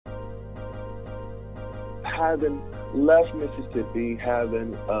having left Mississippi,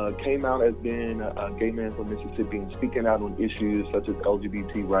 having came out as being a gay man from Mississippi and speaking out on issues such as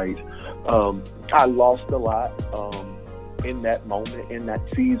LGBT rights, I lost a lot in that moment, in that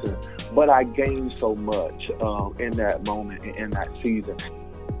season, but I gained so much in that moment, in that season.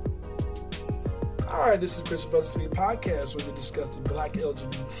 All right, this is Christian Brothers Speak Podcast, where we discuss the Black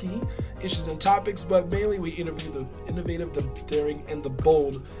LGBT issues and topics, but mainly we interview the innovative, the daring, and the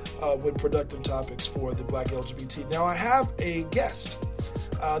bold with productive topics for the Black LGBT. Now, I have a guest.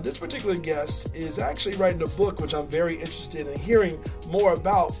 This particular guest is actually writing a book, which I'm very interested in hearing more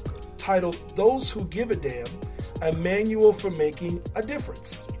about, titled Those Who Give a Damn, A Manual for Making a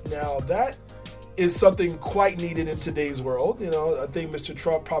Difference. Now, that is something quite needed in today's world. You know, I think Mr.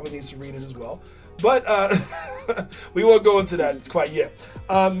 Trump probably needs to read it as well. But we won't go into that quite yet.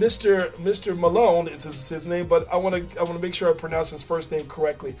 Mr. Malone is his name, but I want to make sure I pronounce his first name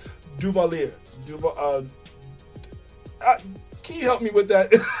correctly. Duvalier. Can you help me with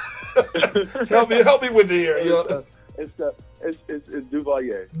that? help me with the here. It's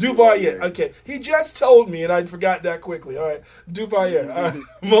Duvalier. Duvalier. Okay. He just told me, and I forgot that quickly. All right, Duvalier. All right.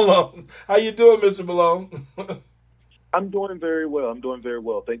 Malone. How you doing, Mr. Malone? I'm doing very well.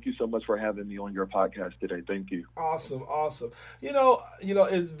 Thank you so much for having me on your podcast today. Thank you. Awesome. You know,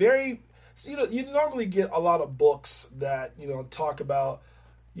 it's very, you normally get a lot of books that, talk about,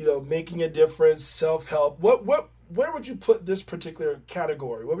 making a difference, self-help. Where would you put this particular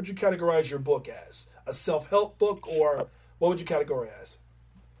category? What would you categorize your book as? A self-help book, or what would you categorize as?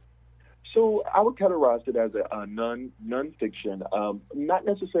 So I would categorize it as a non-fiction, not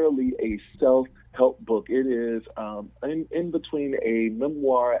necessarily a self-help book. It is in between a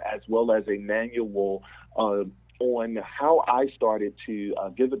memoir as well as a manual on how I started to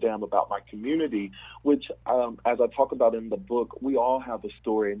give a damn about my community, which, as I talk about in the book, we all have a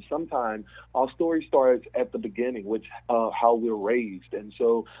story. And sometimes our story starts at the beginning, which how we're raised. And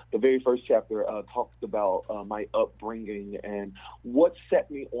so the very first chapter talks about my upbringing and what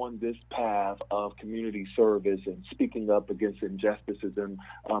set me on this path of community service and speaking up against injustices in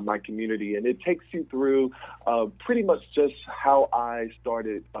my community. And it takes you through pretty much just how I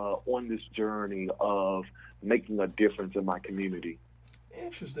started on this journey of making a difference in my community.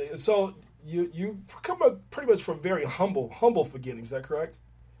 Interesting. So you come up pretty much from very humble beginnings. Is that correct?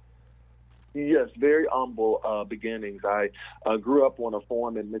 Yes, very humble beginnings. I grew up on a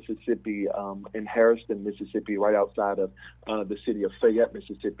farm in Mississippi, in Harrison, Mississippi, right outside of the city of Fayette,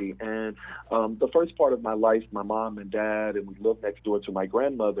 Mississippi. And the first part of my life, my mom and dad, and we lived next door to my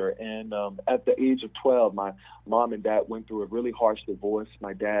grandmother. And at the age of 12, my mom and dad went through a really harsh divorce.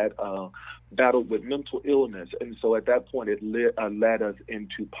 My dad battled with mental illness. And so at that point, it led us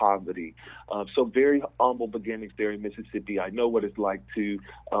into poverty. So very humble beginnings there in Mississippi. I know what it's like to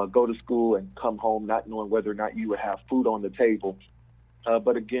go to school and come home not knowing whether or not you would have food on the table.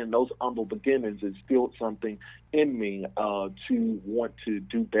 But again, those humble beginnings instilled something in me to want to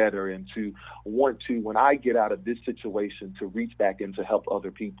do better and to want to, when I get out of this situation, to reach back and to help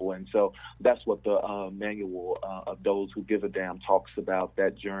other people. And so that's what the manual of Those Who Give a Damn talks about,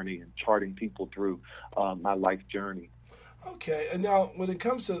 that journey and charting people through my life journey. Okay. And now when it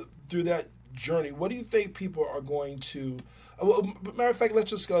comes to through that journey, what do you think people are going to, matter of fact, let's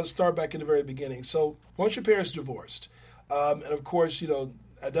just start back in the very beginning. So once your parents divorced, and of course,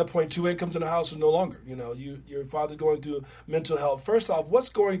 at that point, two incomes in the house are no longer. Your father's going through mental health. First off, what's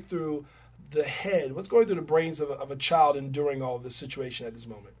going through the head? What's going through the brains of a child enduring all of this situation at this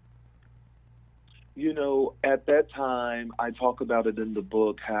moment? At that time, I talk about it in the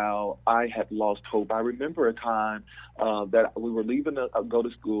book, how I had lost hope. I remember a time that we were leaving to go to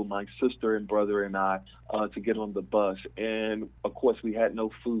school, my sister and brother and I, to get on the bus. And, of course, we had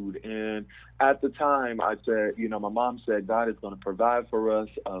no food. And at the time, I said, my mom said, God is going to provide for us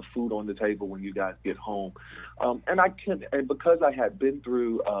food on the table when you guys get home. And because I had been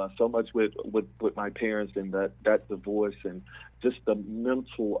through so much with my parents and that divorce and just the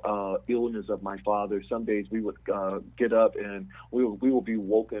mental illness of my father, some days we would get up and we would be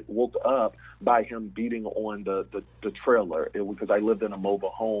woke up by him beating on the trailer, because I lived in a mobile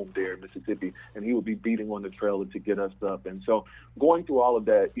home there in Mississippi, and he would be beating on the trailer to get us up. And so going through all of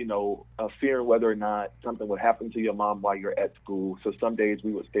that, fearing whether or not something would happen to your mom while you're at school. So some days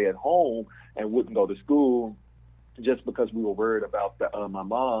we would stay at home and wouldn't go to school just because we were worried about my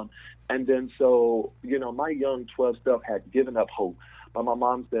mom. And then so, my young 12 self had given up hope. But my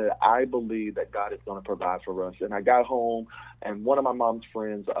mom said, I believe that God is going to provide for us. And I got home, and one of my mom's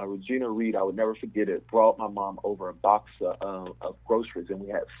friends, Regina Reed, I would never forget it, brought my mom over a box of groceries, and we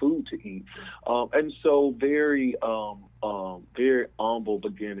had food to eat. And so very humble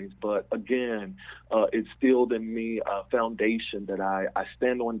beginnings. But again, it instilled in me a foundation that I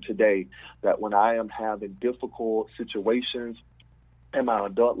stand on today, that when I am having difficult situations in my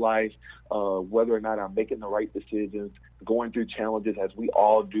adult life, whether or not I'm making the right decisions, going through challenges as we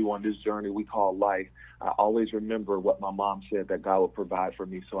all do on this journey we call life, I always remember what my mom said, that God would provide for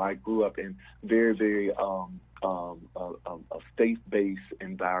me. So I grew up in very, very a faith-based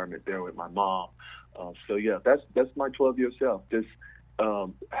environment there with my mom. So yeah, that's my 12-year self. Just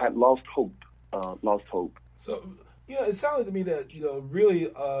had lost hope. So, it sounded to me that, really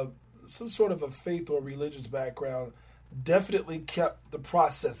some sort of a faith or religious background definitely kept the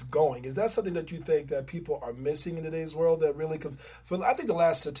process going. Is that something that you think that people are missing in today's world? That really, because I think the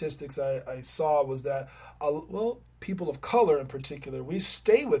last statistics I saw was that, people of color in particular, we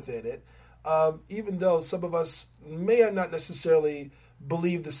stay within it, even though some of us may not necessarily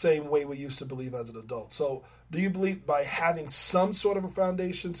believe the same way we used to believe as an adult. So do you believe by having some sort of a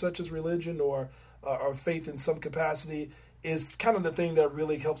foundation, such as religion or faith in some capacity, is kind of the thing that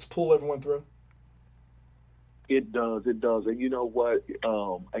really helps pull everyone through? It does. And you know what?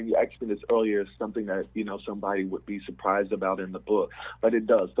 And you asked me this earlier, something that, somebody would be surprised about in the book. But it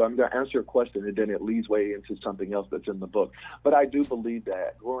does. So I'm going to answer your question, and then it leads way into something else that's in the book. But I do believe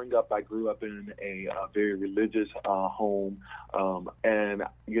that. Growing up, I grew up in a very religious home. And,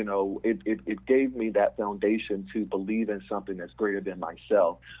 it gave me that foundation to believe in something that's greater than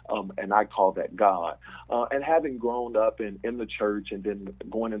myself. And I call that God. And having grown up in the church and then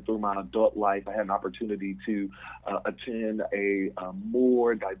going in through my adult life, I had an opportunity to attend a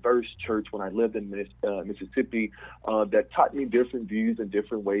more diverse church when I lived in Mississippi that taught me different views and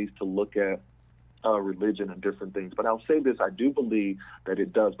different ways to look at religion and different things. But I'll say this, I do believe that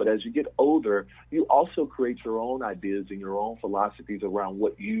it does. But as you get older, you also create your own ideas and your own philosophies around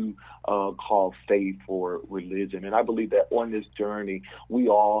what you call faith or religion. And I believe that on this journey, we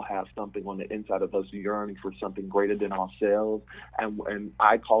all have something on the inside of us yearning for something greater than ourselves. And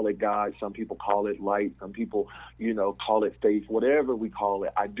I call it God. Some people call it light. Some people, call it faith. Whatever we call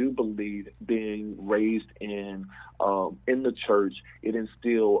it, I do believe being raised in the church, it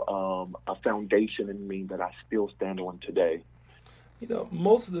instilled a foundation in me that I still stand on today.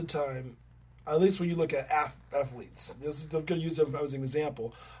 Most of the time, at least when you look at athletes, I'm going to use them as an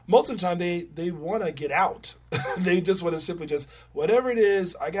example. Most of the time, they want to get out. They just want to simply whatever it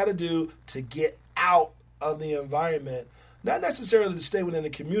is I got to do to get out of the environment, not necessarily to stay within the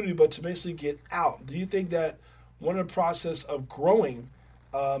community, but to basically get out. Do you think that one of the process of growing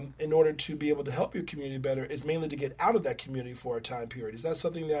in order to be able to help your community better is mainly to get out of that community for a time period? Is that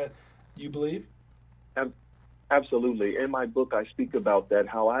something that you believe? Absolutely. In my book, I speak about that,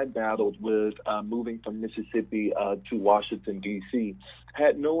 how I battled with moving from Mississippi to Washington, D.C.,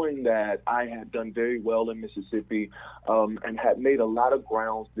 knowing that I had done very well in Mississippi and had made a lot of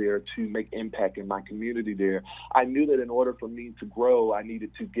grounds there to make impact in my community there. I knew that in order for me to grow, I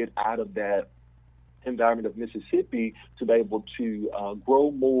needed to get out of that environment of Mississippi to be able to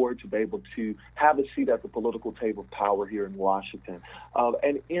grow more, to be able to have a seat at the political table of power here in Washington.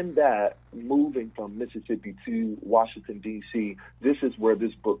 And in that, moving from Mississippi to Washington, D.C., this is where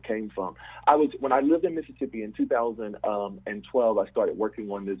this book came from. When I lived in Mississippi in 2012, I started working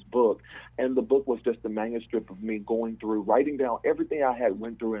on this book, and the book was just a manuscript of me going through, writing down everything I had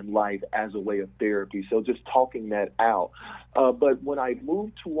went through in life as a way of therapy, so just talking that out. But when I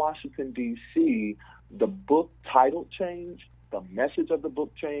moved to Washington, D.C., the book title changed, the message of the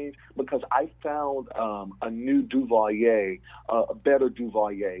book changed, because I found a new Duvalier, a better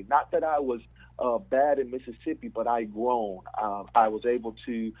Duvalier. Not that I was bad in Mississippi, but I grown. I was able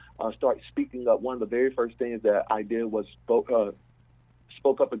to start speaking up. One of the very first things that I did was spoke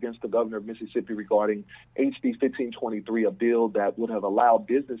up against the governor of Mississippi regarding HB 1523, a bill that would have allowed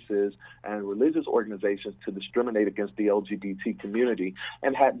businesses and religious organizations to discriminate against the LGBT community.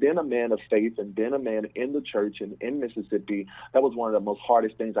 And had been a man of faith and been a man in the church and in Mississippi, that was one of the most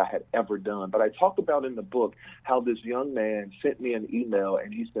hardest things I had ever done. But I talk about in the book how this young man sent me an email,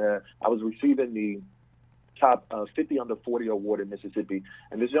 and he said, I was receiving the top 50 under 40 award in Mississippi.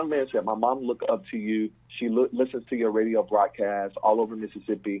 And this young man said, my mom looked up to you. She listens to your radio broadcasts all over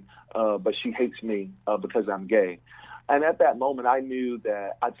Mississippi, but she hates me because I'm gay. And at that moment, I knew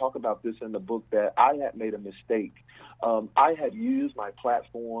that, I talk about this in the book, that I had made a mistake. I had used my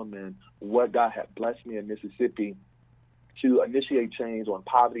platform and what God had blessed me in Mississippi to initiate change on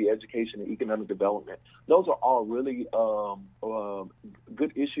poverty, education, and economic development. Those are all really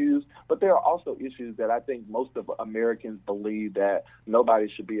good issues, but there are also issues that I think most of Americans believe that nobody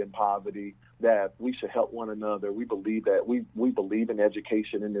should be in poverty, that we should help one another. We believe that we believe in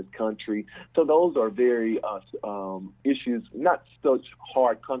education in this country. So those are very issues, not such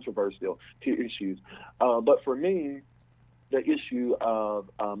hard, controversial issues. But for me, the issue of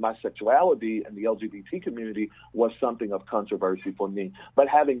my sexuality and the LGBT community was something of controversy for me. But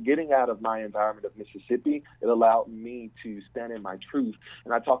getting out of my environment of Mississippi, it allowed me to stand in my truth.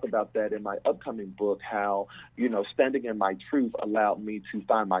 And I talk about that in my upcoming book, how, standing in my truth allowed me to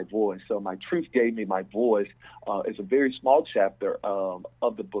find my voice. So my truth gave me my voice. It's a very small chapter of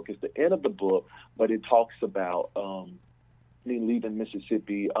the book. It's the end of the book, but it talks about me leaving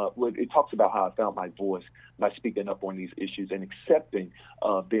Mississippi. It talks about how I found my voice by speaking up on these issues and accepting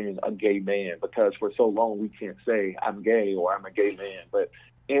being a gay man, because for so long we can't say I'm gay or I'm a gay man. But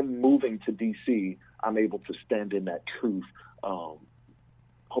in moving to D.C., I'm able to stand in that truth.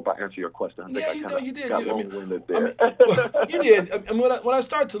 Hope I answered your question. I think you did. Got long-winded there. You did. And when I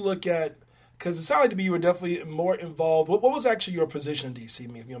start to look at, because it sounded to me you were definitely more involved. What was actually your position in D.C.,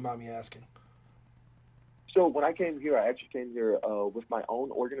 if you don't mind me asking? So when I came here, I actually came here with my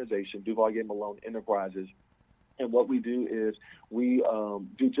own organization, Duval Gay Malone Enterprises. And what we do is we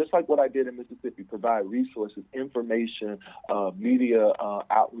do just like what I did in Mississippi, provide resources, information, media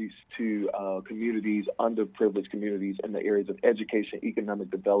outreach to communities, underprivileged communities in the areas of education, economic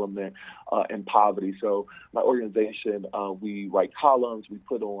development, and poverty. So my organization, we write columns, we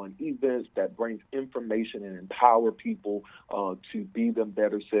put on events that brings information and empower people to be them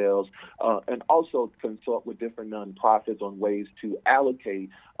better selves, and also consult with different nonprofits on ways to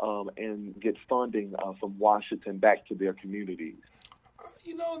allocate and get funding from Washington back to their communities.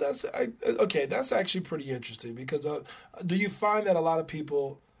 That's actually pretty interesting, because do you find that a lot of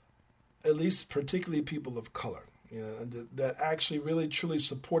people, at least particularly people of color, that actually really truly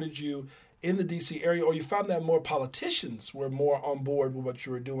supported you in the D.C. area, or you found that more politicians were more on board with what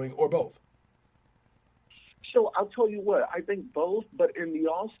you were doing, or both? So I'll tell you what, I think both, but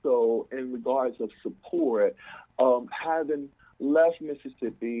also in regards of support, having left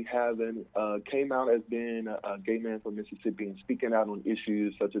Mississippi, having came out as being a gay man from Mississippi and speaking out on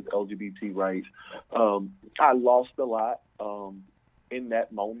issues such as LGBT rights, I lost a lot in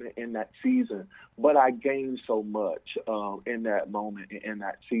that moment, in that season, but I gained so much in that moment, in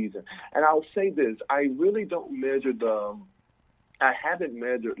that season. And I'll say this, I really don't measure I haven't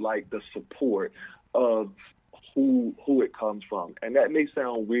measured like the support of who it comes from. And that may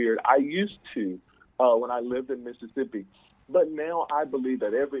sound weird. I used to when I lived in Mississippi. But now I believe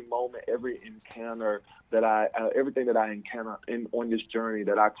that every moment, every encounter that everything that I encounter on this journey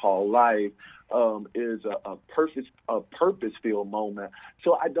that I call life is a purpose-filled moment.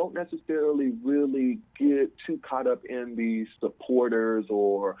 So I don't necessarily really get too caught up in the supporters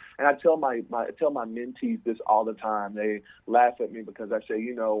and I tell my mentees this all the time. They laugh at me because I say,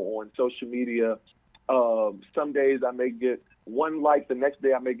 on social media, some days I may get one like, the next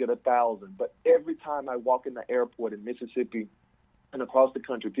day I may get 1,000. But every time I walk in the airport in Mississippi and across the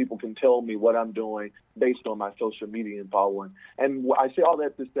country, people can tell me what I'm doing based on my social media and following. And I say all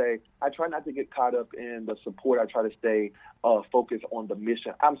that to say, I try not to get caught up in the support. I try to stay focused on the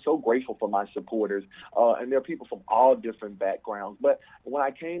mission. I'm so grateful for my supporters, and there are people from all different backgrounds. But when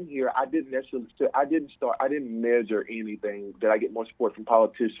I came here, I didn't measure anything. Did I get more support from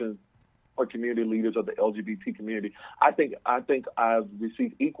politicians or community leaders of the LGBT community? I think I've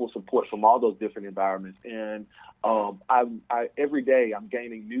received equal support from all those different environments, and every day I'm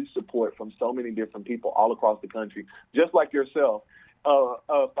gaining new support from so many different people all across the country, just like yourself.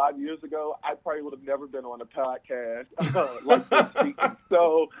 5 years ago, I probably would have never been on a podcast like this speaking.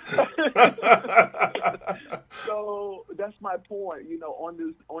 So that's my point.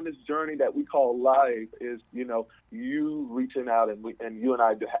 On this journey that we call life is, you reaching out and you and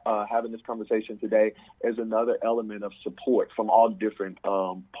I having this conversation today is another element of support from all different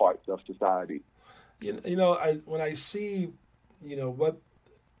parts of society. When I see, what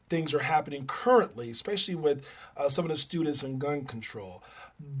things are happening currently, especially with some of the students in gun control,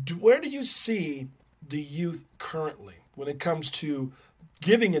 where do you see the youth currently when it comes to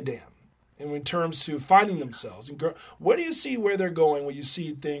giving a damn and in terms to finding themselves? And where do you see where they're going when you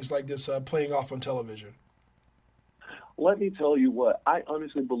see things like this playing off on television? Let me tell you what, I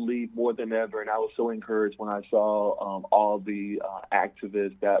honestly believe more than ever, and I was so encouraged when I saw all the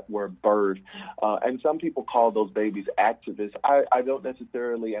activists that were birthed. And some people call those babies activists. I don't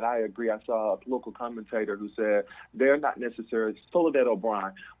necessarily, and I agree, I saw a political commentator who said they're not necessarily, Soledad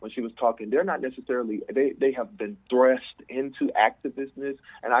O'Brien, when she was talking, they're not necessarily, they have been thrust into activistness,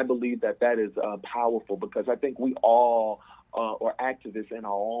 and I believe that that is powerful because I think we all are activists in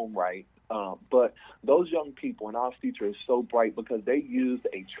our own right. But those young people and our future is so bright because they used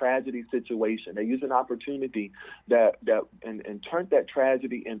a tragedy situation. They used an opportunity and turned that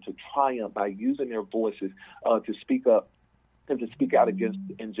tragedy into triumph by using their voices to speak up and to speak out against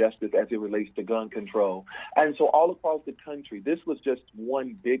injustice as it relates to gun control. And so all across the country, this was just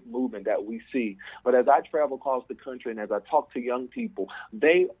one big movement that we see. But as I travel across the country and as I talk to young people,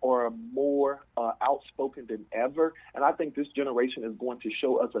 they are more outspoken than ever. And I think this generation is going to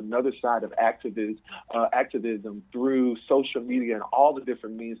show us another side of activism through social media and all the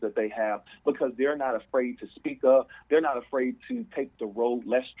different means that they have, because they're not afraid to speak up. They're not afraid to take the road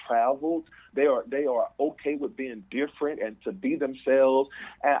less traveled. They are okay with being different and to be themselves.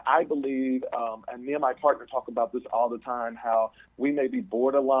 And I believe, and me and my partner talk about this all the time, how we may be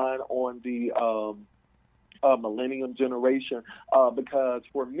borderline on the millennium generation, because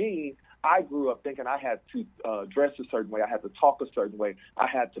for me, I grew up thinking I had to dress a certain way, I had to talk a certain way, I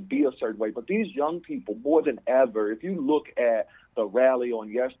had to be a certain way. But these young people, more than ever, if you look at the rally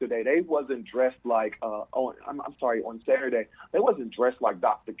on yesterday, they wasn't dressed like on Saturday, they wasn't dressed like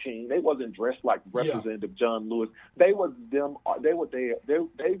Dr. King, they wasn't dressed like Representative John Lewis. They were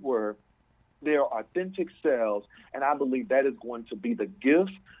their authentic selves, and I believe that is going to be the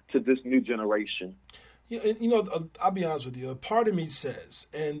gift to this new generation. Yeah, I'll be honest with you. A part of me says,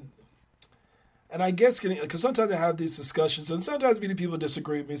 and I guess because sometimes I have these discussions, and sometimes many people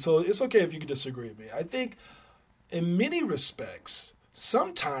disagree with me, so it's okay if you can disagree with me. I think in many respects,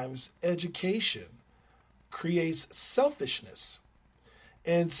 sometimes education creates selfishness.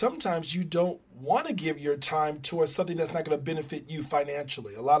 And sometimes you don't want to give your time towards something that's not going to benefit you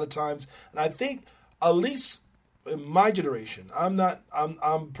financially. A lot of times, and I think at least in my generation,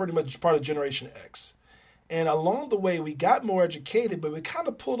 I'm pretty much part of Generation X. And along the way, we got more educated, but we kind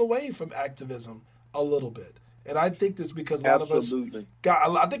of pulled away from activism a little bit. And I think that's because a lot of us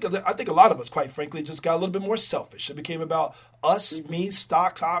I think a lot of us, quite frankly, just got a little bit more selfish. It became about us, me,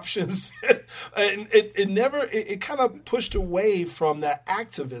 stocks, options. And it kind of pushed away from that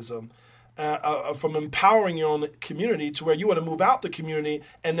activism, from empowering your own community to where you want to move out the community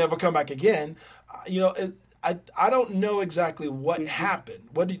and never come back again. I don't know exactly what happened.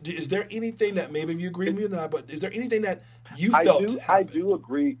 Is there anything that, maybe you agree with me or not, but is there anything that you felt happened? I do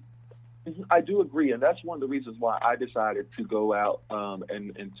agree. I do agree, and that's one of the reasons why I decided to go out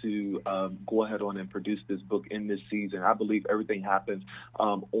and to go ahead on and produce this book in this season. I believe everything happens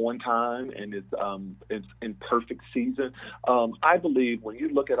on time, and it's in perfect season. I believe when you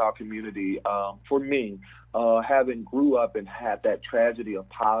look at our community, for me, having grew up and had that tragedy of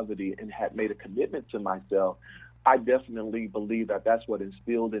poverty and had made a commitment to myself, I definitely believe that that's what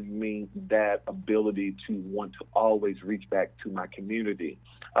instilled in me that ability to want to always reach back to my community.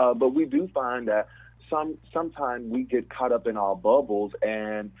 But we do find that sometimes we get caught up in our bubbles,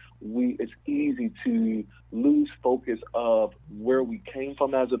 and it's easy to lose focus of where we came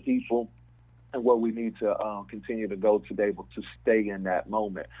from as a people and where we need to continue to go to be able to stay in that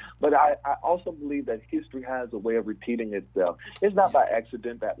moment. But I also believe that history has a way of repeating itself. It's not by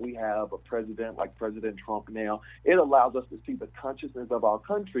accident that we have a president like President Trump now. It allows us to see the consciousness of our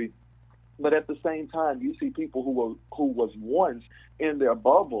country. But at the same time, you see people who was once in their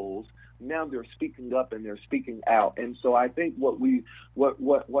bubbles, now they're speaking up and they're speaking out. And so I think what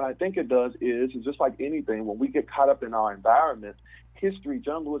I think it does is just like anything, when we get caught up in our environment, history,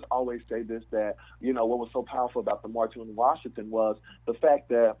 John Lewis always say this, that, what was so powerful about the March on Washington was the fact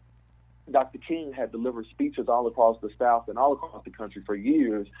that Dr. King had delivered speeches all across the South and all across the country for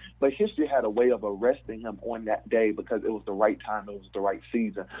years, but history had a way of arresting him on that day because it was the right time, it was the right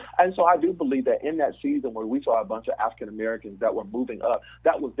season. And so I do believe that in that season where we saw a bunch of African Americans that were moving up,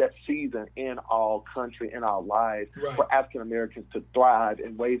 that was that season in our country, in our lives, right, for African Americans to thrive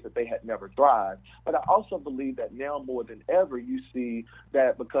in ways that they had never thrived. But I also believe that now more than ever, you see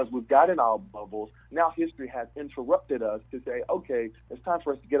that because we've got in our bubbles, now history has interrupted us to say, okay, it's time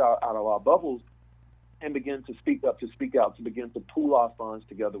for us to get out of our bubbles and begin to speak up, to speak out, to begin to pool our funds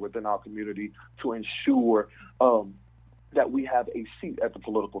together within our community to ensure that we have a seat at the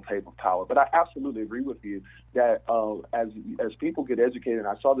political table of power. But I absolutely agree with you that as people get educated, and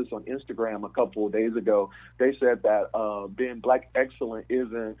I saw this on Instagram a couple of days ago, they said that being Black excellent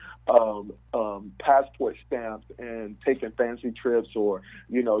isn't passport stamps and taking fancy trips or,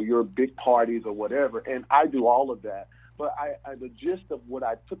 your big parties or whatever. And I do all of that. But the gist of what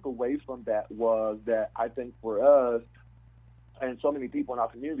I took away from that was that I think for us, and so many people in our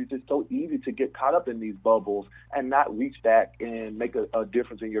communities, it's so easy to get caught up in these bubbles and not reach back and make a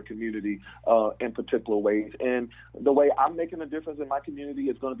difference in your community in particular ways. And the way I'm making a difference in my community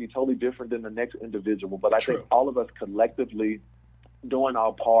is going to be totally different than the next individual. But I think all of us collectively doing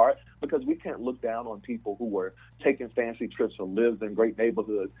our part, because we can't look down on people who were taking fancy trips or lived in great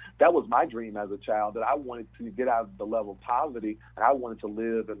neighborhoods. That was my dream as a child, that I wanted to get out of the level of poverty, and I wanted to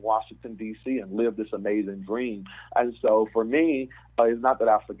live in Washington, D.C. and live this amazing dream. And so for me, it's not that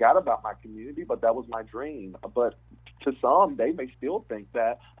I forgot about my community, but that was my dream. But to some, they may still think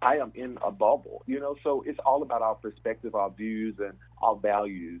that I am in a bubble, so it's all about our perspective, our views, and our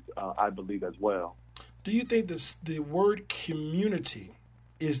values, I believe, as well. Do you think the word community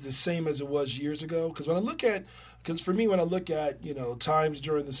is the same as it was years ago? Because for me, when I look at, times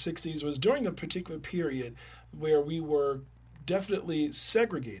during the 60s, it was during a particular period where we were definitely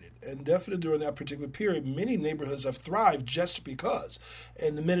segregated. And definitely during that particular period, many neighborhoods have thrived just because.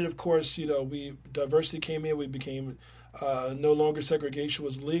 And the minute, of course, diversity came in, we became no longer segregation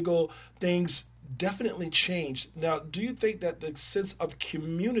was legal, things definitely changed. Now, do you think that the sense of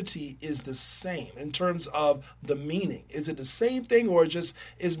community is the same in terms of the meaning? Is it the same thing, or just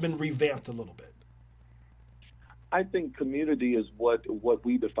it's been revamped a little bit? I think community is what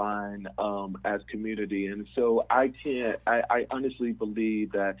we define as community. And so I honestly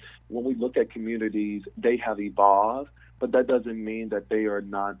believe that when we look at communities, they have evolved, but that doesn't mean that they are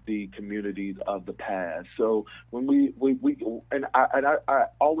not the communities of the past. So when I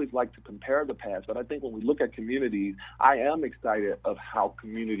always like to compare the past, but I think when we look at communities, I am excited of how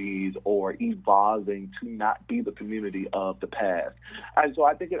communities are evolving to not be the community of the past. And so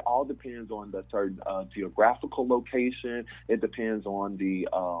I think it all depends on the certain geographical location. It depends on the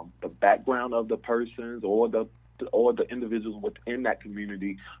background of the persons or the individuals within that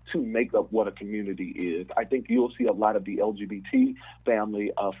community to make up what a community is. I think you'll see a lot of the LGBT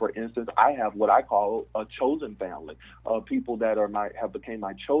family. For instance, I have what I call a chosen family, people that have became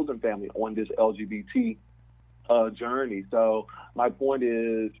my chosen family on this LGBT journey. So my point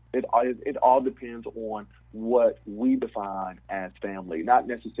is, it all depends on what we define as family, not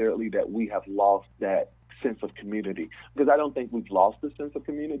necessarily that we have lost that sense of community, because I don't think we've lost the sense of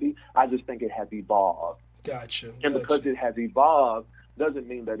community. I just think it has evolved. Gotcha. And because it has evolved doesn't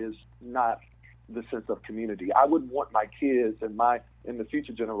mean that it's not the sense of community. I wouldn't want my kids and in the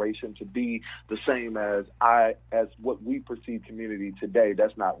future generation to be the same as what we perceive community today.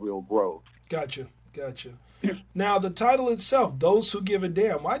 That's not real growth. Gotcha. Now, the title itself, Those Who Give a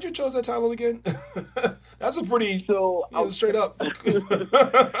Damn. Why'd you chose that title again? That's a pretty straight up.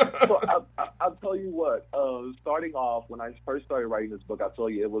 So I'll tell you what. Starting off, when I first started writing this book, I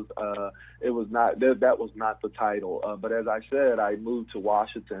told you it was not that was not the title. But as I said, I moved to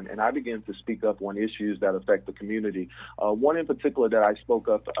Washington and I began to speak up on issues that affect the community. One in particular that I spoke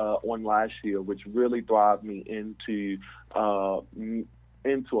up on last year, which really brought me into a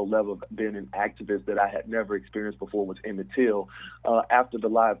level of being an activist that I had never experienced before, was Emmett Till. After the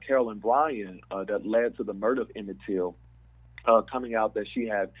lie of Carolyn Bryant that led to the murder of Emmett Till, coming out that she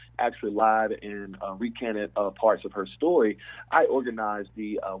had actually lied and recanted parts of her story, I organized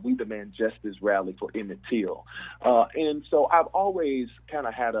the We Demand Justice rally for Emmett Till. And so I've always kind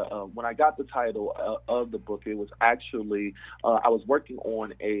of had when I got the title of the book, it was actually, I was working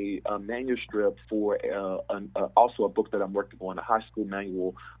on a manuscript for also a book that I'm working on, a high school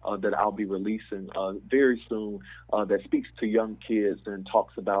manual that I'll be releasing very soon that speaks to young kids and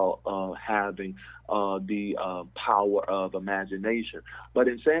talks about having the power of imagination. But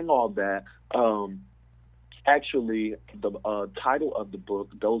in saying all that, actually, the title of the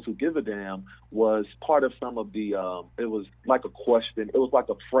book, Those Who Give a Damn, was part of some of the, it was like a question, it was like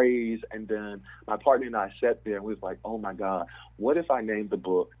a phrase, and then my partner and I sat there and we was like, oh my God, what if I named the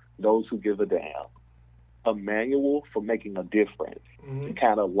book Those Who Give a Damn? A manual for making a difference, to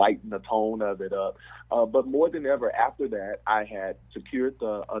kind of lighten the tone of it up. But more than ever, after that, I had secured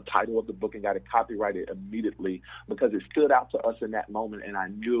the title of the book and got it copyrighted immediately because it stood out to us in that moment, and I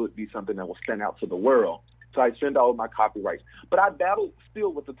knew it would be something that would stand out to the world. So I sent all my copyrights. But I battled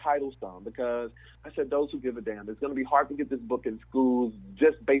still with the title some because I said, Those Who Give a Damn. It's going to be hard to get this book in schools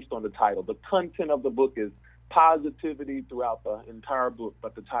just based on the title. The content of the book is positivity throughout the entire book,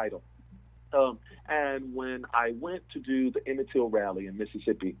 but the title. And when I went to do the Emmett Till rally in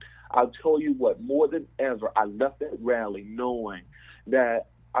Mississippi, I'll tell you what, more than ever, I left that rally knowing that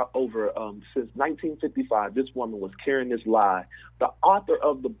since 1955, this woman was carrying this lie. The author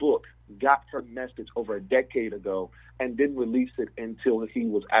of the book got her message over a decade ago and didn't release it until he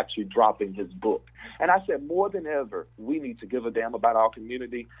was actually dropping his book. And I said, more than ever, we need to give a damn about our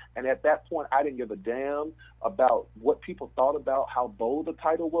community. And at that point, I didn't give a damn about what people thought about how bold the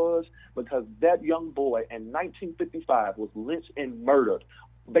title was, because that young boy in 1955 was lynched and murdered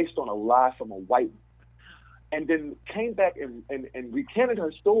based on a lie from a white, and then came back and recanted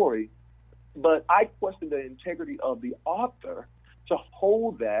her story. But I questioned the integrity of the author to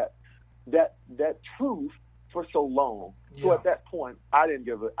hold that truth for so long. Yeah. So at that point, I didn't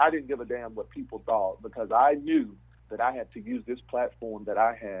give a damn what people thought, because I knew that I had to use this platform that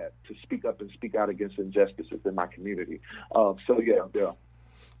I had to speak up and speak out against injustices in my community. Yeah.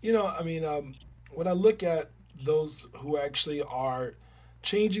 You know, I mean, when I look at those who actually are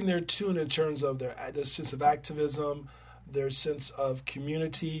changing their tune in terms of their sense of activism, their sense of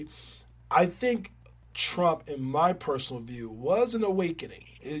community, I think Trump, in my personal view, was an awakening.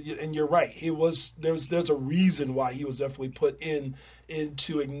 And you're right. There's a reason why he was definitely put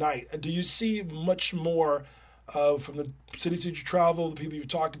into Ignite. Do you see much more from the cities that you travel, the people you're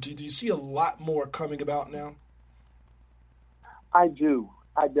talking to? Do you see a lot more coming about now? I do.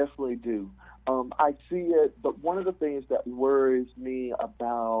 I definitely do. I see it, but one of the things that worries me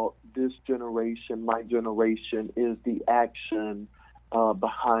about this generation, my generation, is the action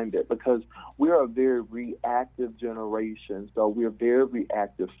behind it, because we're a very reactive generation. So we're very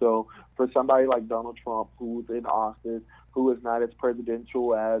reactive. So for somebody like Donald Trump, who's in office, who is not as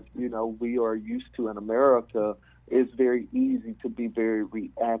presidential as, we are used to in America, it's very easy to be very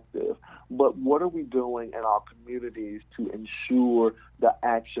reactive. But what are we doing in our communities to ensure the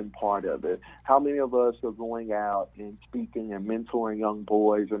action part of it? How many of us are going out and speaking and mentoring young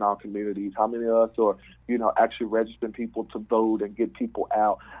boys in our communities? How many of us are, actually registering people to vote and get people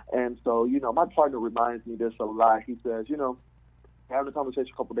out? And so, my partner reminds me this a lot. He says, having a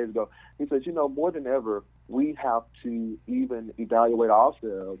conversation a couple of days ago, he says, more than ever, we have to even evaluate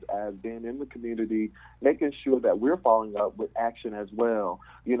ourselves as being in the community, making sure that we're following up with action as well.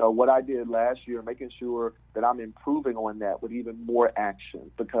 What I did last year, making sure that I'm improving on that with even more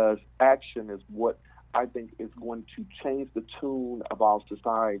action, because action is what I think is going to change the tune of our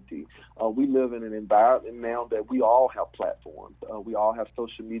society. We live in an environment now that we all have platforms. We all have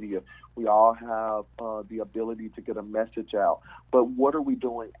social media. We all have the ability to get a message out. But what are we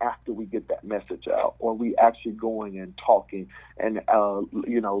doing after we get that message out? Or are we actually going and talking and,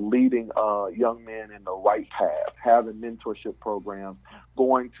 leading young men in the right path, having mentorship programs,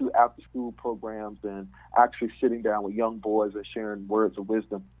 going to after-school programs, and actually sitting down with young boys and sharing words of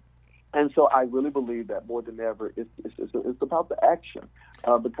wisdom? And so I really believe that more than ever, it's about the action,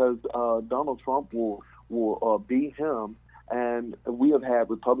 because Donald Trump will be him, and we have had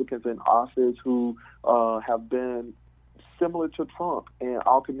Republicans in office who have been similar to Trump, and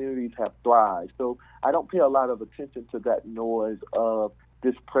our communities have thrived. So I don't pay a lot of attention to that noise of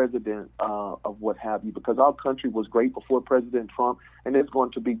this president of what have you, because our country was great before President Trump, and it's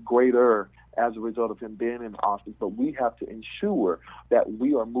going to be greater as a result of him being in office. But we have to ensure that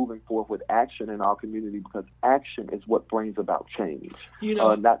we are moving forward with action in our community, because action is what brings about change,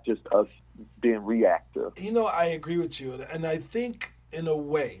 not just us being reactive. I agree with you, and I think in a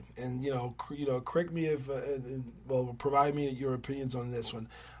way, and correct me if, provide me your opinions on this one.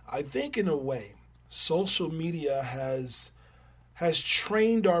 I think in a way, social media has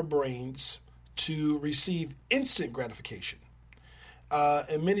trained our brains to receive instant gratification.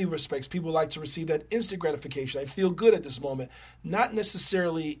 In many respects, people like to receive that instant gratification. I feel good at this moment, not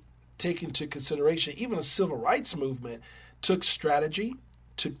necessarily take into consideration. Even a civil rights movement took strategy,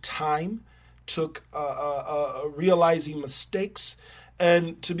 took time, took realizing mistakes,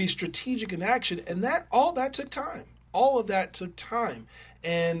 and to be strategic in action. And all that took time. All of that took time.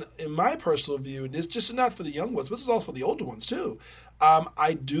 And in my personal view, and it's just not for the young ones, but this is also for the older ones too.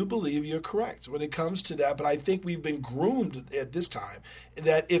 I do believe you're correct when it comes to that, but I think we've been groomed at this time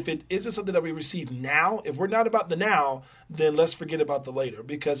that if it isn't something that we receive now, if we're not about the now, then let's forget about the later,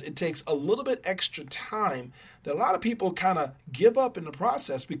 because it takes a little bit extra time that a lot of people kind of give up in the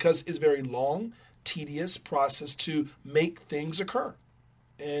process, because it's a very long, tedious process to make things occur.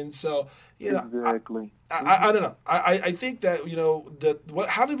 And so, exactly. I don't know. I think that,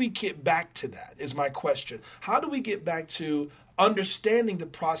 how do we get back to that is my question. How do we get back to understanding the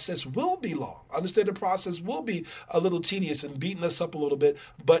process will be long, understand the process will be a little tedious and beating us up a little bit,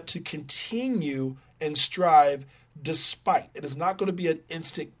 but to continue and strive despite. It is not going to be an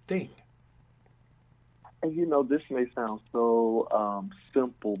instant thing. And this may sound so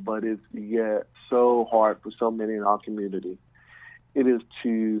simple, but it's yet so hard for so many in our community. It is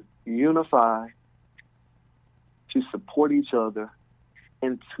to unify, to support each other,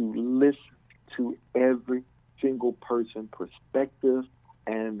 and to listen to every single person's perspective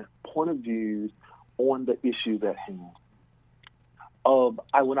and point of views on the issues at hand.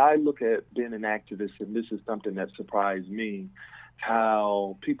 When I look at being an activist, and this is something that surprised me,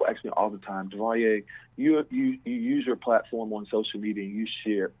 how people ask me all the time, Devonye, you use your platform on social media and you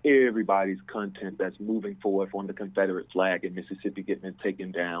share everybody's content that's moving forward on the Confederate flag in Mississippi getting it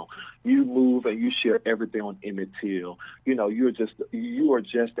taken down. You move and you share everything on Emmett Till. You are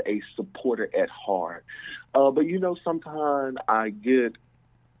just a supporter at heart. But sometimes I get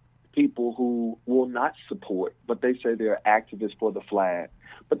people who will not support, but they say they're activists for the flag.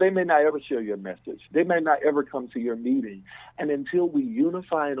 But they may not ever share your message. They may not ever come to your meeting. And until we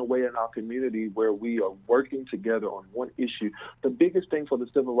unify in a way in our community where we are working together on one issue, the biggest thing for the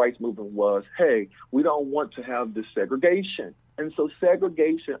civil rights movement was, hey, we don't want to have this segregation. And so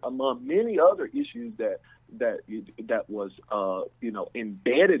segregation, among many other issues that was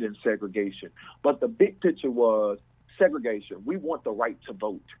embedded in segregation. But the big picture was segregation. We want the right to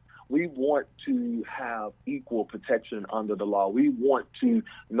vote. We want to have equal protection under the law. We want to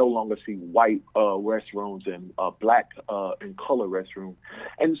no longer see white restrooms and black and color restrooms.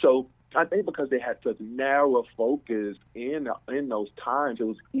 And so I think because they had such narrow focus in those times, it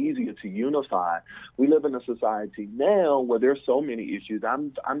was easier to unify. We live in a society now where there's so many issues.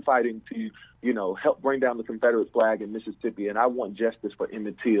 I'm fighting to, help bring down the Confederate flag in Mississippi, and I want justice for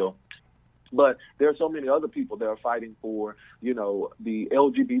Emmett Till. But there are so many other people that are fighting for, the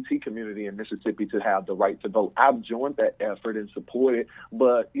LGBT community in Mississippi to have the right to vote. I've joined that effort and support it,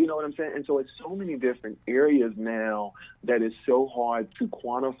 but you know what I'm saying? And so it's so many different areas now that it's so hard to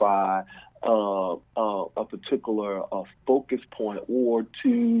quantify a particular focus point, or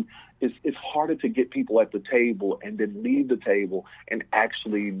it's harder to get people at the table and then leave the table and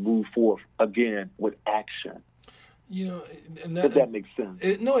actually move forth again with action. And Does that make sense?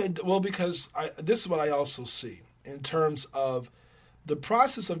 Because this is what I also see in terms of the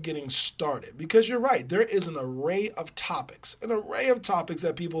process of getting started. Because you're right, there is an array of topics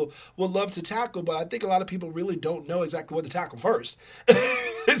that people would love to tackle, but I think a lot of people really don't know exactly what to tackle first.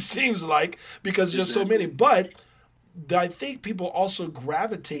 It seems like, because there's just so many. But I think people also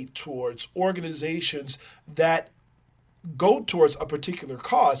gravitate towards organizations that go towards a particular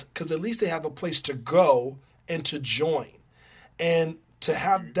cause because at least they have a place to go and to join, and to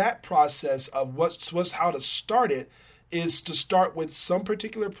have that process of how to start it is to start with some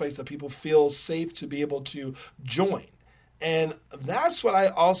particular place that people feel safe to be able to join. And that's what I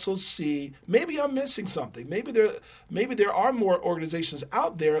also see. Maybe I'm missing something. Maybe there are more organizations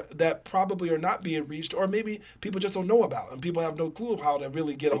out there that probably are not being reached, or maybe people just don't know about, and people have no clue how to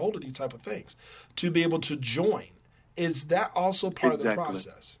really get a hold of these type of things to be able to join. Is that also part of the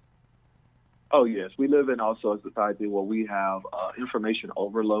process? Oh, yes. We live in also a society where we have information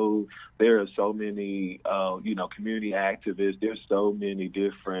overload. There are so many, community activists. There's so many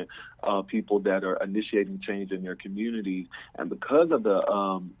different people that are initiating change in their communities. And because of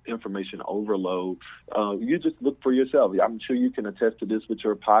the information overload, you just look for yourself. I'm sure you can attest to this with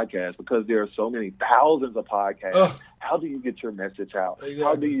your podcast, because there are so many thousands of podcasts. How do you get your message out? Exactly.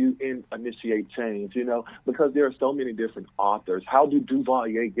 How do you initiate change? Because there are so many different authors. How do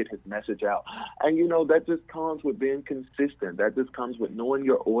Duvalier get his message out? And, that just comes with being consistent. That just comes with knowing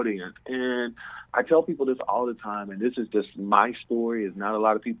your audience. And I tell people this all the time, and this is just my story. It's not a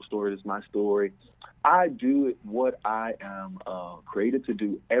lot of people's story. It's my story. I do what I am created to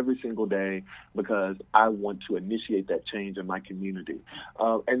do every single day because I want to initiate that change in my community.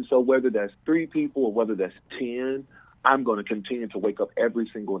 And so whether that's 3 people or whether that's 10, I'm going to continue to wake up every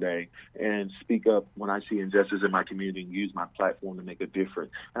single day and speak up when I see injustice in my community and use my platform to make a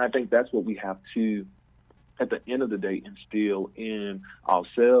difference. And I think that's what we have to, at the end of the day, instill in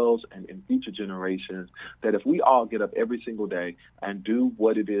ourselves and in future generations, that if we all get up every single day and do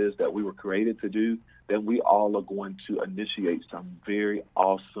what it is that we were created to do, then we all are going to initiate some very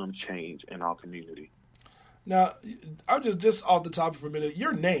awesome change in our community. Now, I'm just off the topic for a minute.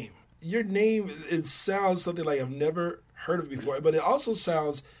 Your name, it sounds something like I've never heard of before, but it also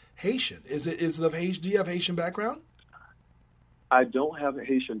sounds Haitian. Is it of Haitian? Do you have Haitian background? I don't have a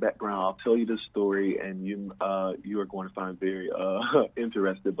Haitian background. I'll tell you this story, and you are going to find very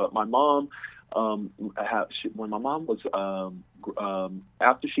interested. But my mom, when my mom was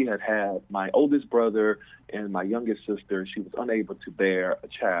after she had my oldest brother and my youngest sister, she was unable to bear a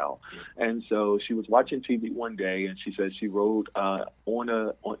child, and so she was watching TV one day, and she said she wrote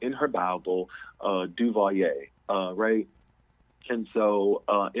in her Bible Duvalier, right? And so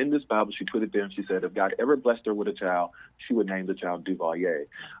in this Bible, she put it there, and she said, if God ever blessed her with a child, she would name the child Duvalier.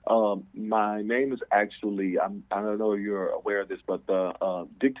 My name is actually, I don't know if you're aware of this, but the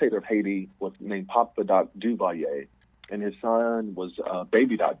dictator of Haiti was named Papa Doc Duvalier, and his son was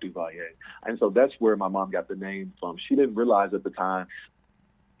Baby Doc Duvalier. And so that's where my mom got the name from. She didn't realize at the time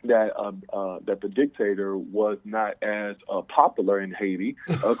that the dictator was not as popular in Haiti,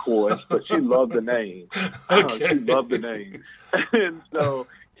 of course, but she loved the name. Okay. She loved the name. And so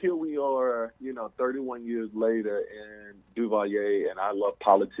here we are, 31 years later in Duvalier, and I love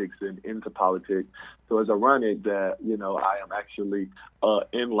politics and into politics. So it's ironic that, I am actually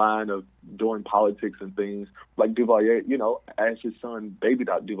in line of doing politics and things like Duvalier, as his son, Baby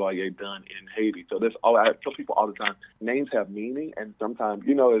Doc Duvalier, done in Haiti. So I tell people all the time, names have meaning, and sometimes,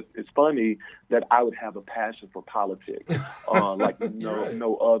 it's funny that I would have a passion for politics, like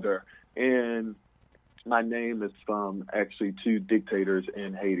no other. And my name is from actually two dictators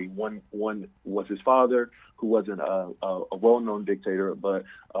in Haiti. One was his father, who wasn't a well-known dictator, but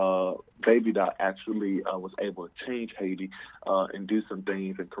Baby Doc actually was able to change Haiti and do some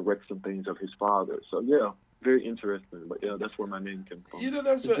things and correct some things of his father. So, yeah, very interesting. But, yeah, that's where my name came from.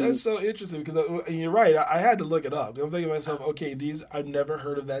 That's so interesting because you're right. I had to look it up. I'm thinking to myself, okay, I've never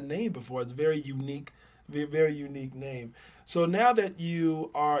heard of that name before. It's very unique, very unique name. So now that you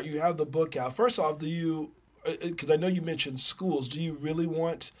have the book out, first off, because I know you mentioned schools, do you really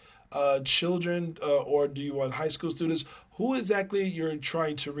want children or do you want high school students? Who exactly you're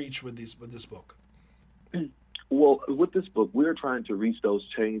trying to reach with this book? Well, with this book, we're trying to reach those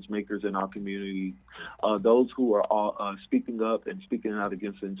change makers in our community, those who are speaking up and speaking out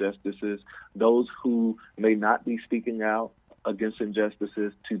against injustices, those who may not be speaking out against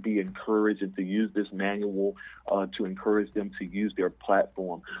injustices, to be encouraged and to use this manual to encourage them to use their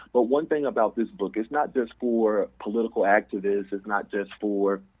platform. But one thing about this book, it's not just for political activists, it's not just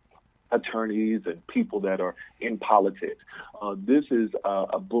for attorneys and people that are in politics. This is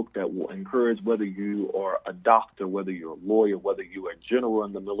a book that will encourage whether you are a doctor, whether you're a lawyer, whether you are a general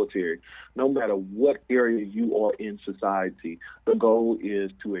in the military, no matter what area you are in society, the goal is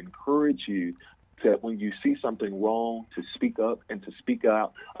to encourage you that when you see something wrong, to speak up and to speak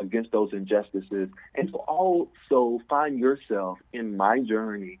out against those injustices, and to also find yourself in my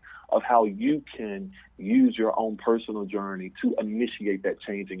journey of how you can use your own personal journey to initiate that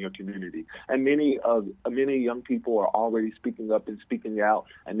change in your community. And many young people are already speaking up and speaking out,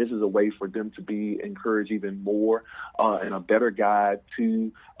 and this is a way for them to be encouraged even more and a better guide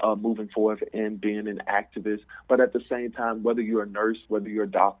to moving forward and being an activist. But at the same time, whether you're a nurse, whether you're a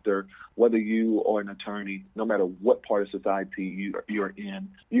doctor, whether you are an attorney, no matter what part of society you're in,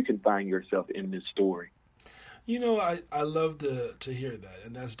 you can find yourself in this story. I love to hear that,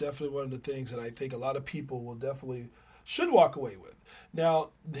 and that's definitely one of the things that I think a lot of people should walk away with. Now,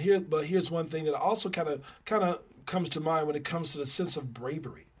 here's one thing that also kind of comes to mind when it comes to the sense of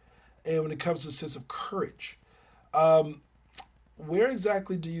bravery, and when it comes to the sense of courage. Where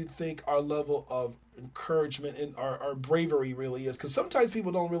exactly do you think our level of encouragement and our bravery really is? Because sometimes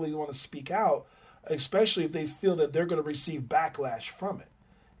people don't really want to speak out, especially if they feel that they're going to receive backlash from it.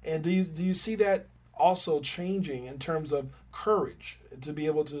 And do you see that also changing in terms of courage to be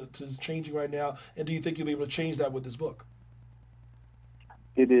able to changing right now? And do you think you'll be able to change that with this book?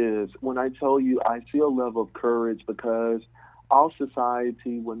 It is. When I tell you, I see a level of courage because our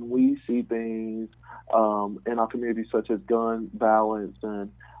society, when we see things in our community such as gun violence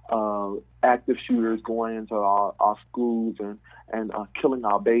and active shooters going into our schools and killing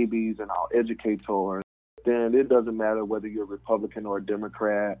our babies and our educators, then it doesn't matter whether you're a Republican or a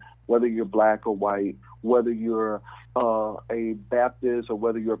Democrat, whether you're black or white, whether you're a Baptist or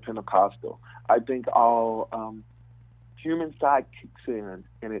whether you're a Pentecostal. I think our human side kicks in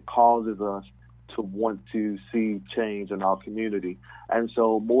and it causes us to want to see change in our community. And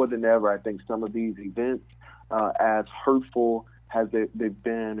so more than ever, I think some of these events, as hurtful as they've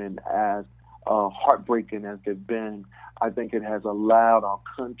been and as heartbreaking as they've been, I think it has allowed our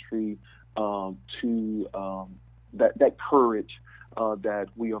country to that courage that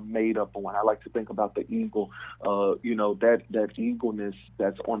we are made up on. I like to think about the eagle, that eagleness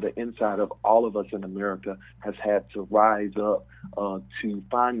that's on the inside of all of us in America has had to rise up to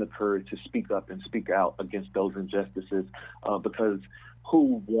find the courage to speak up and speak out against those injustices, because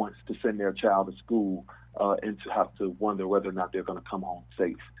who wants to send their child to school and to have to wonder whether or not they're going to come home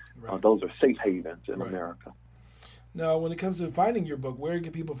safe? Right. Those are safe havens in America. Now, when it comes to finding your book, where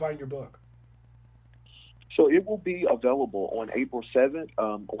can people find your book? So it will be available on April 7th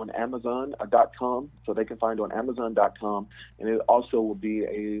on Amazon.com. So they can find it on Amazon.com. And it also will be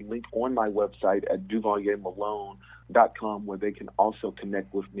a link on my website at DuVannierMalone.com, where they can also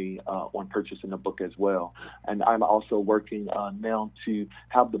connect with me on purchasing the book as well. And I'm also working now to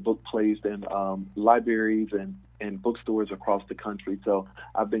have the book placed in libraries and bookstores across the country. So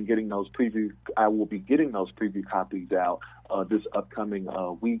I will be getting those preview copies out this upcoming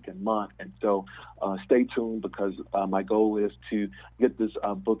week and month. And so stay tuned, because my goal is to get this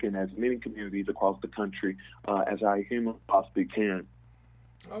book in as many communities across the country as I humanly possibly can.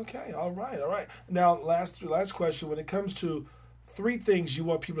 Okay, all right. Now, last question. When it comes to 3 things you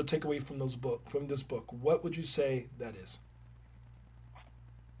want people to take away from this book, what would you say that is?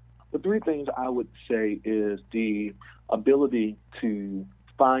 The 3 things I would say is the ability to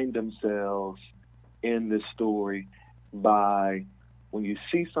find themselves in this story by, when you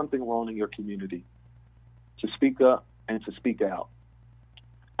see something wrong in your community, to speak up and to speak out.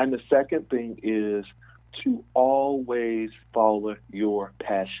 And the second thing is to always follow your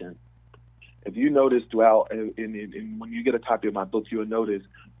passion. If you notice throughout, and when you get a copy of my book, you'll notice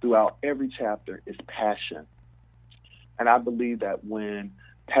throughout every chapter is passion. And I believe that when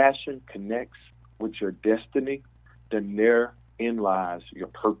passion connects with your destiny, then therein lies your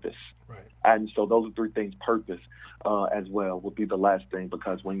purpose. Right. And so those are 3 things. Purpose as well would be the last thing,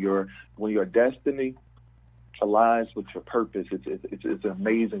 because when your destiny aligns with your purpose, it's an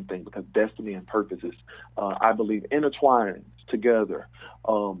amazing thing, because destiny and purpose is, I believe, intertwined together,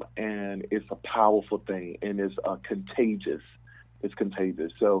 and it's a powerful thing, and it's contagious. It's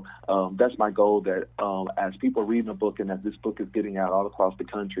contagious. So that's my goal, that as people are reading the book and as this book is getting out all across the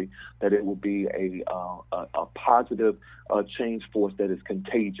country, that it will be a positive change force that is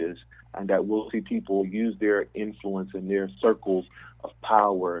contagious, and that we'll see people use their influence in their circles of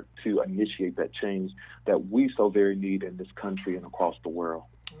power to initiate that change that we so very need in this country and across the world.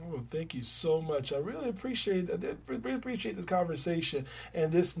 Oh, thank you so much. I really appreciate this conversation.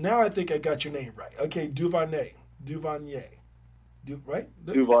 And this, now I think I got your name right. Okay, Duvannyer. Right?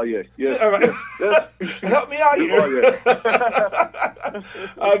 Duvannyer. Yeah. All right. Yeah. Help me out here.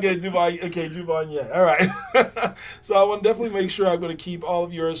 Okay, Duvannyer. All right. So I want to definitely make sure I'm going to keep all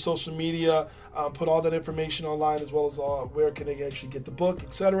of your social media, put all that information online, as well as where can they actually get the book,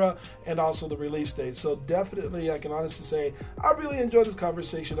 etc., and also the release date. So definitely, I can honestly say I really enjoyed this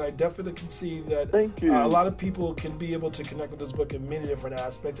conversation. I definitely can see that a lot of people can be able to connect with this book in many different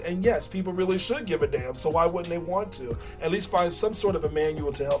aspects. And yes, people really should give a damn. So why wouldn't they want to at least find some sort of a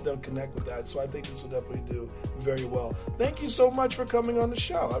manual to help them connect with that? So I think this will definitely do very well. Thank you so much for coming on the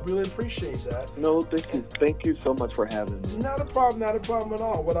show. I really appreciate that. No, thank you. Thank you so much for having me. Not a problem at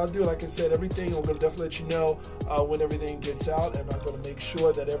all. What I'll do, like I said, everything, we're going to definitely let you know when everything gets out, and I'm going to make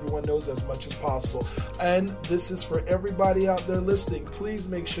sure that everyone knows as much as possible. And this is for everybody out there listening. Please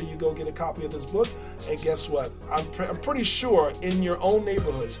make sure you go get a copy of this book. And guess what? I'm pretty sure in your own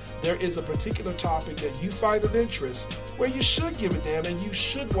neighborhoods, there is a particular topic that you find of interest where you should give a damn and you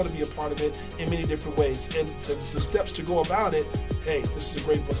should want to be a part of it in many different ways. And the steps to go about it, hey, this is a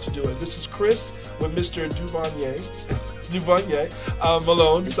great book to do it. This is Chris with Mr. Duvannyer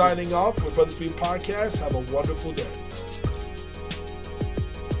Malone signing off with Brother Speed Podcast. Have a wonderful day.